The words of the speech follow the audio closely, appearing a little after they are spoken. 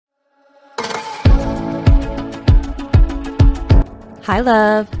Hi,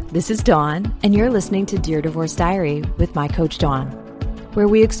 love. This is Dawn, and you're listening to Dear Divorce Diary with my coach, Dawn, where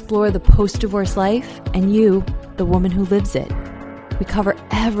we explore the post-divorce life and you, the woman who lives it. We cover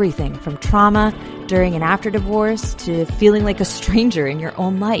everything from trauma during and after divorce to feeling like a stranger in your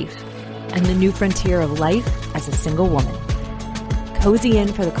own life and the new frontier of life as a single woman. Cozy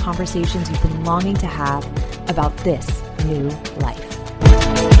in for the conversations you've been longing to have about this new life.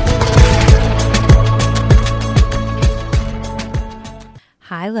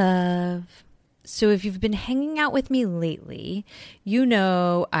 Hi, love. So if you've been hanging out with me lately, you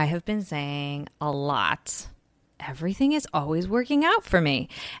know I have been saying a lot. Everything is always working out for me.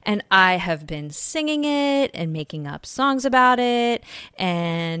 And I have been singing it and making up songs about it.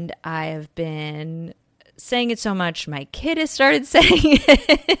 And I have been saying it so much, my kid has started saying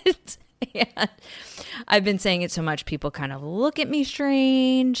it. And I've been saying it so much, people kind of look at me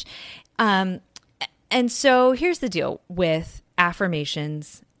strange. And so here's the deal with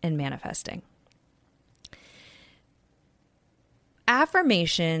affirmations and manifesting.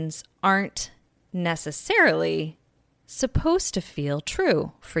 Affirmations aren't necessarily supposed to feel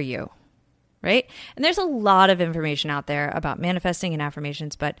true for you, right? And there's a lot of information out there about manifesting and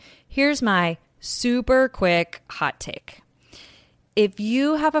affirmations, but here's my super quick hot take. If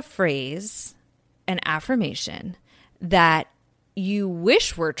you have a phrase, an affirmation that you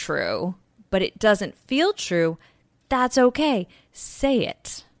wish were true, but it doesn't feel true, that's okay. Say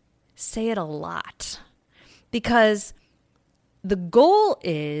it. Say it a lot. Because the goal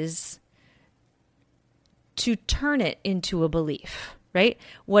is to turn it into a belief, right?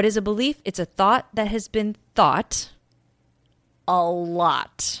 What is a belief? It's a thought that has been thought a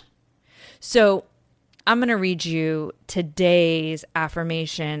lot. So I'm going to read you today's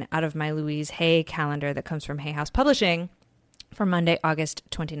affirmation out of my Louise Hay calendar that comes from Hay House Publishing for Monday, August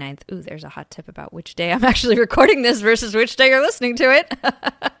 29th. Ooh, there's a hot tip about which day I'm actually recording this versus which day you're listening to it.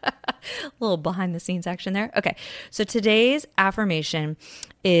 A little behind the scenes action there. Okay, so today's affirmation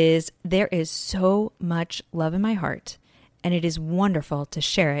is, there is so much love in my heart, and it is wonderful to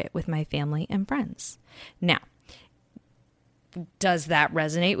share it with my family and friends. Now, does that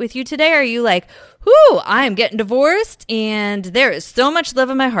resonate with you today? Are you like, whoo, I am getting divorced and there is so much love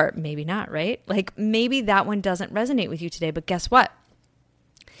in my heart? Maybe not, right? Like maybe that one doesn't resonate with you today, but guess what?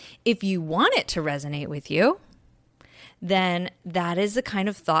 If you want it to resonate with you, then that is the kind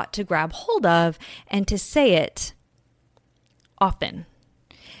of thought to grab hold of and to say it often.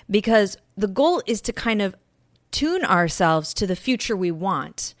 Because the goal is to kind of tune ourselves to the future we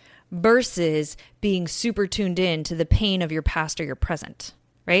want versus being super tuned in to the pain of your past or your present,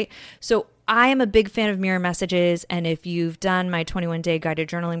 right? So I am a big fan of mirror messages. And if you've done my 21-day guided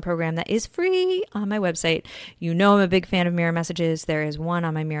journaling program that is free on my website, you know I'm a big fan of mirror messages. There is one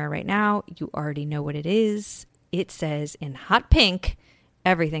on my mirror right now. You already know what it is. It says in hot pink,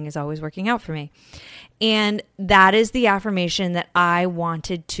 everything is always working out for me. And that is the affirmation that I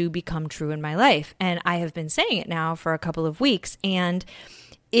wanted to become true in my life. And I have been saying it now for a couple of weeks, and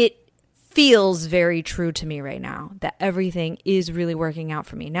it feels very true to me right now that everything is really working out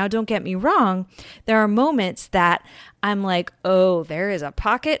for me. Now, don't get me wrong. There are moments that I'm like, oh, there is a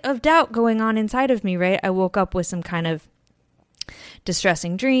pocket of doubt going on inside of me, right? I woke up with some kind of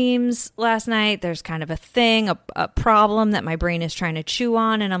distressing dreams last night. There's kind of a thing, a problem that my brain is trying to chew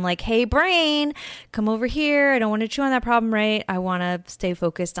on. And I'm like, hey, brain, come over here. I don't want to chew on that problem, right? I want to stay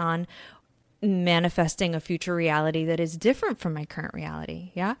focused on manifesting a future reality that is different from my current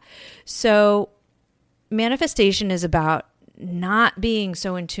reality. Yeah. So manifestation is about not being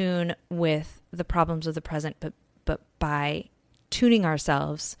so in tune with the problems of the present, but by tuning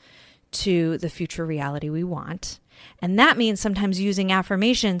ourselves to the future reality we want. And that means sometimes using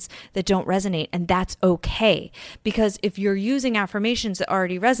affirmations that don't resonate, and that's okay. Because if you're using affirmations that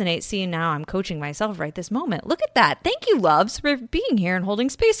already resonate, see, now I'm coaching myself right this moment. Look at that. Thank you, loves, for being here and holding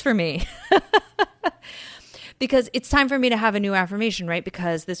space for me. Because it's time for me to have a new affirmation, right?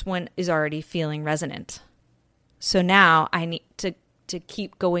 Because this one is already feeling resonant. So now I need to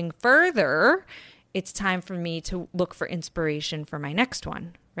keep going further. It's time for me to look for inspiration for my next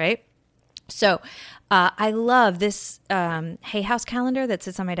one, right? So I love this Hay House calendar that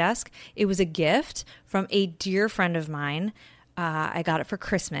sits on my desk. It was a gift from a dear friend of mine. I got it for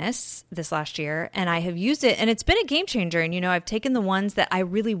Christmas this last year, and I have used it, and it's been a game changer. And, I've taken the ones that I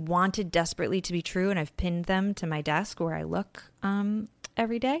really wanted desperately to be true, and I've pinned them to my desk where I look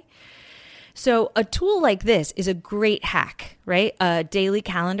every day. So a tool like this is a great hack, right? A daily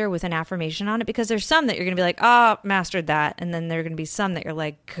calendar with an affirmation on it, because there's some that you're going to be like, oh, mastered that. And then there are going to be some that you're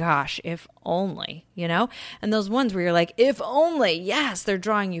like, gosh, if only, and those ones where you're like, if only, yes, they're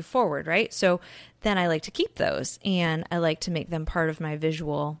drawing you forward, right? So then I like to keep those, and I like to make them part of my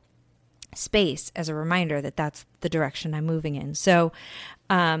visual space as a reminder that that's the direction I'm moving in. So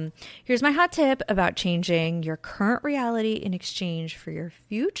here's my hot tip about changing your current reality in exchange for your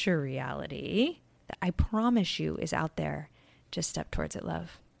future reality that I promise you is out there. Just step towards it,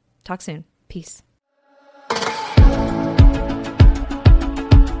 love. Talk soon. Peace.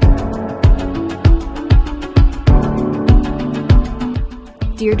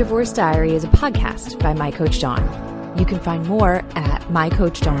 Dear Divorce Diary is a podcast by my coach Dawn. You can find more at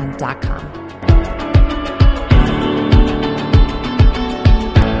mycoachdawn.com.